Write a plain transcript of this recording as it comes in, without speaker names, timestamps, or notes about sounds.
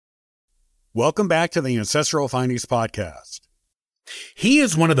Welcome back to the Ancestral Findings Podcast. He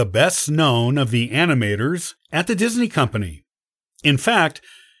is one of the best known of the animators at the Disney Company. In fact,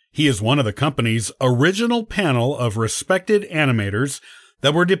 he is one of the company's original panel of respected animators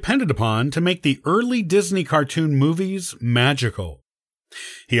that were depended upon to make the early Disney cartoon movies magical.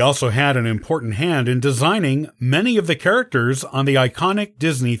 He also had an important hand in designing many of the characters on the iconic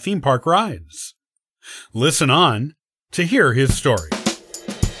Disney theme park rides. Listen on to hear his story.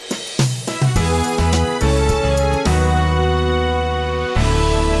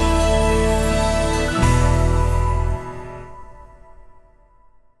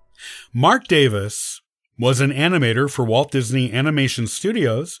 Marc Davis was an animator for Walt Disney Animation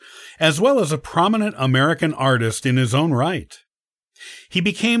Studios, as well as a prominent American artist in his own right. He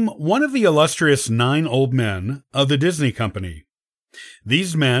became one of the illustrious 9 old men of the Disney Company.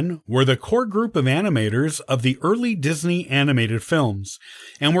 These men were the core group of animators of the early Disney animated films,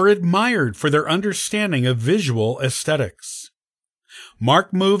 and were admired for their understanding of visual aesthetics.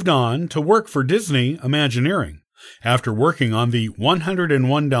 Marc moved on to work for Disney Imagineering, after working on the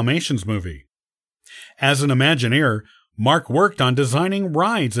 101 Dalmatians movie. As an Imagineer, Marc worked on designing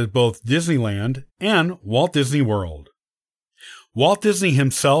rides at both Disneyland and Walt Disney World. Walt Disney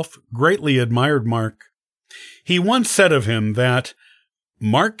himself greatly admired Marc. He once said of him that,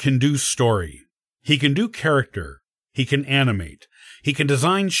 "Marc can do story, he can do character, he can animate, he can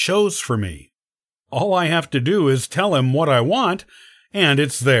design shows for me. All I have to do is tell him what I want, and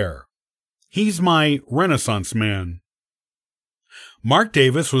it's there. He's my Renaissance man." Marc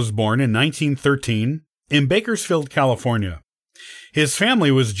Davis was born in 1913 in Bakersfield, California. His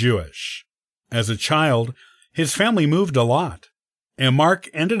family was Jewish. As a child, his family moved a lot, and Marc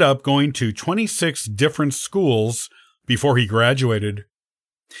ended up going to 26 different schools before he graduated.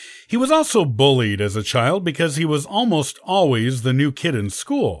 He was also bullied as a child because he was almost always the new kid in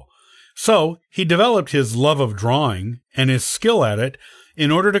school, so he developed his love of drawing and his skill at it in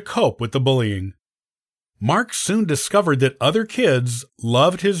order to cope with the bullying. Marc soon discovered that other kids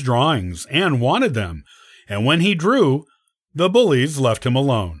loved his drawings and wanted them, and when he drew, the bullies left him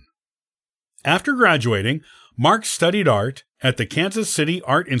alone. After graduating, Marc studied art at the Kansas City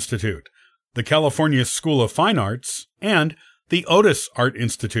Art Institute, the California School of Fine Arts, and the Otis Art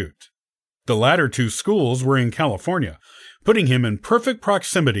Institute. The latter 2 schools were in California, putting him in perfect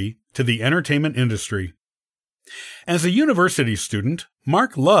proximity to the entertainment industry. As a university student,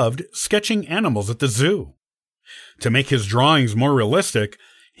 Marc loved sketching animals at the zoo. To make his drawings more realistic,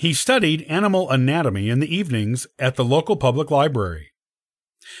 he studied animal anatomy in the evenings at the local public library.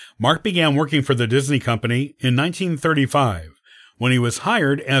 Marc began working for the Disney Company in 1935, when he was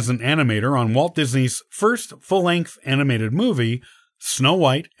hired as an animator on Walt Disney's first full-length animated movie, Snow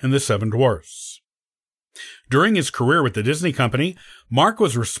White and the Seven Dwarfs. During his career with the Disney Company, Marc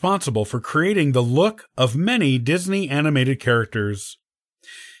was responsible for creating the look of many Disney animated characters.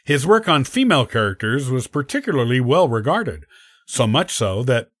 His work on female characters was particularly well regarded, so much so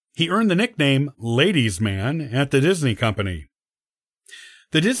that he earned the nickname Ladies' Man at the Disney Company.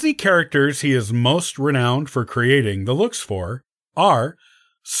 The Disney characters he is most renowned for creating the looks for are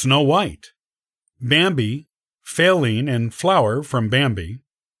Snow White, Bambi, Faline and Flower from Bambi,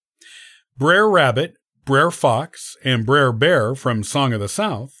 Brer Rabbit, Brer Fox, and Brer Bear from Song of the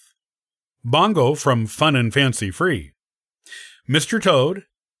South, Bongo from Fun and Fancy Free, Mr. Toad,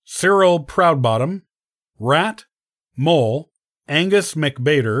 Cyril Proudbottom, Rat, Mole, Angus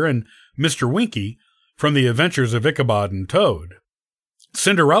McBader, and Mr. Winky from The Adventures of Ichabod and Toad,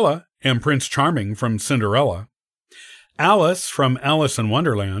 Cinderella and Prince Charming from Cinderella, Alice from Alice in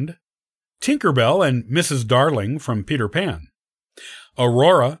Wonderland, Tinkerbell and Mrs. Darling from Peter Pan,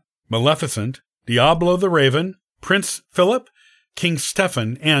 Aurora, Maleficent, Diablo the Raven, Prince Philip, King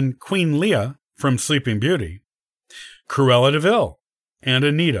Stephen, and Queen Leah from Sleeping Beauty, Cruella de Vil, and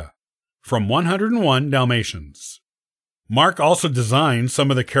Anita from 101 Dalmatians. Marc also designed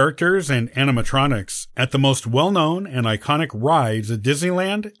some of the characters and animatronics at the most well-known and iconic rides at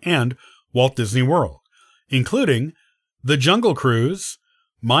Disneyland and Walt Disney World, including The Jungle Cruise,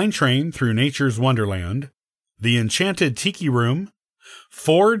 Mine Train Through Nature's Wonderland, The Enchanted Tiki Room,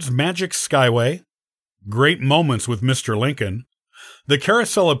 Ford's Magic Skyway, Great Moments with Mr. Lincoln, The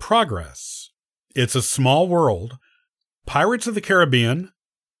Carousel of Progress, It's a Small World, Pirates of the Caribbean,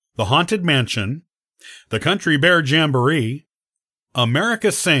 The Haunted Mansion, The Country Bear Jamboree,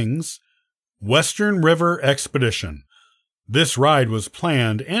 America Sings, Western River Expedition. This ride was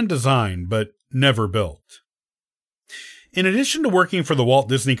planned and designed, but never built. In addition to working for the Walt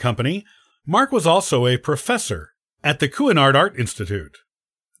Disney Company, Marc was also a professor at the Cuisinart Art Institute.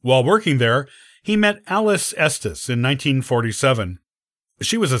 While working there, he met Alice Estes in 1947.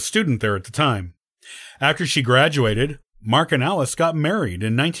 She was a student there at the time. After she graduated, Marc and Alice got married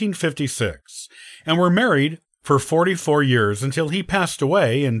in 1956 and were married for 44 years until he passed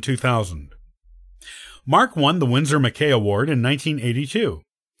away in 2000. Marc won the Winsor McKay Award in 1982.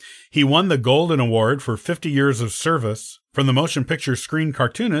 He won the Golden Award for 50 years of service from the Motion Picture Screen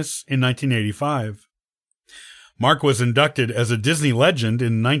Cartoonists in 1985. Marc was inducted as a Disney Legend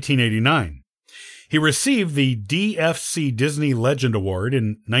in 1989. He received the DFC Disney Legend Award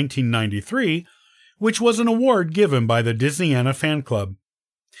in 1993, which was an award given by the Disneyana Fan Club.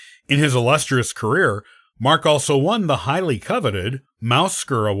 In his illustrious career, Marc also won the highly coveted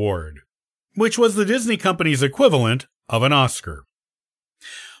Mousesker Award, which was the Disney company's equivalent of an Oscar.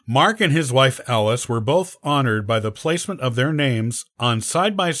 Marc and his wife Alice were both honored by the placement of their names on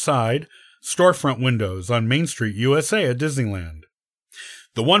side-by-side storefront windows on Main Street, USA at Disneyland.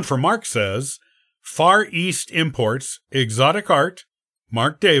 The one for Marc says, Far East Imports, Exotic Art,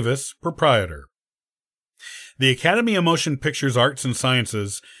 Marc Davis, Proprietor. The Academy of Motion Pictures Arts and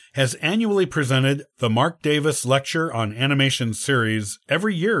Sciences has annually presented the Marc Davis Lecture on Animation series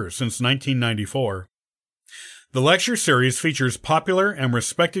every year since 1994. The lecture series features popular and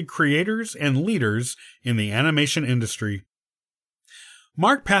respected creators and leaders in the animation industry.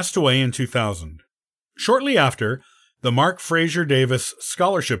 Marc passed away in 2000. Shortly after, the Marc Fraser Davis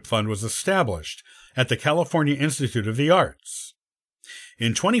Scholarship Fund was established at the California Institute of the Arts.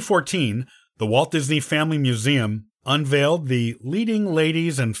 In 2014, the Walt Disney Family Museum unveiled the Leading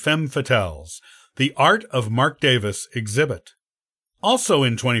Ladies and Femme Fatales, the Art of Marc Davis exhibit. Also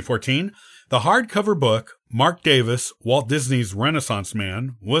in 2014, the hardcover book, Marc Davis, Walt Disney's Renaissance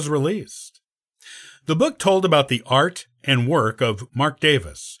Man, was released. The book told about the art and work of Marc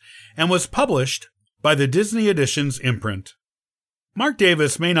Davis and was published by the Disney Editions imprint. Marc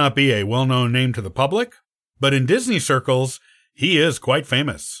Davis may not be a well-known name to the public, but in Disney circles, he is quite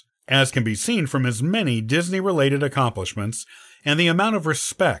famous, as can be seen from his many Disney-related accomplishments and the amount of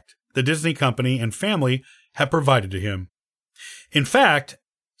respect the Disney company and family have provided to him. In fact,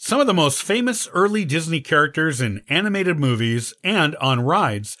 some of the most famous early Disney characters in animated movies and on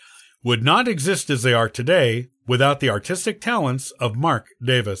rides would not exist as they are today without the artistic talents of Marc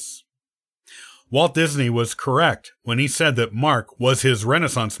Davis. Walt Disney was correct when he said that Marc was his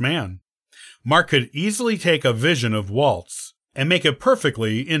Renaissance man. Marc could easily take a vision of Walt's and make it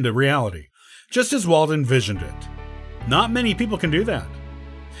perfectly into reality, just as Walt envisioned it. Not many people can do that.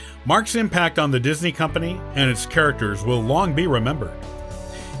 Marc's impact on the Disney company and its characters will long be remembered.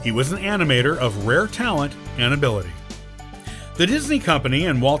 He was an animator of rare talent and ability. The Disney company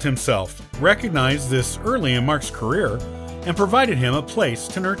and Walt himself recognized this early in Marc's career and provided him a place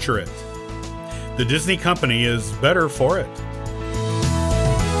to nurture it. The Disney company is better for it.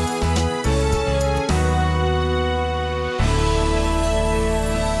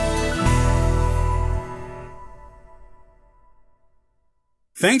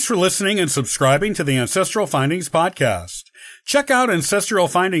 Thanks for listening and subscribing to the Ancestral Findings podcast. Check out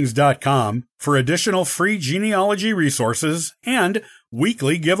ancestralfindings.com for additional free genealogy resources and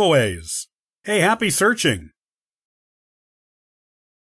weekly giveaways. Hey, happy searching!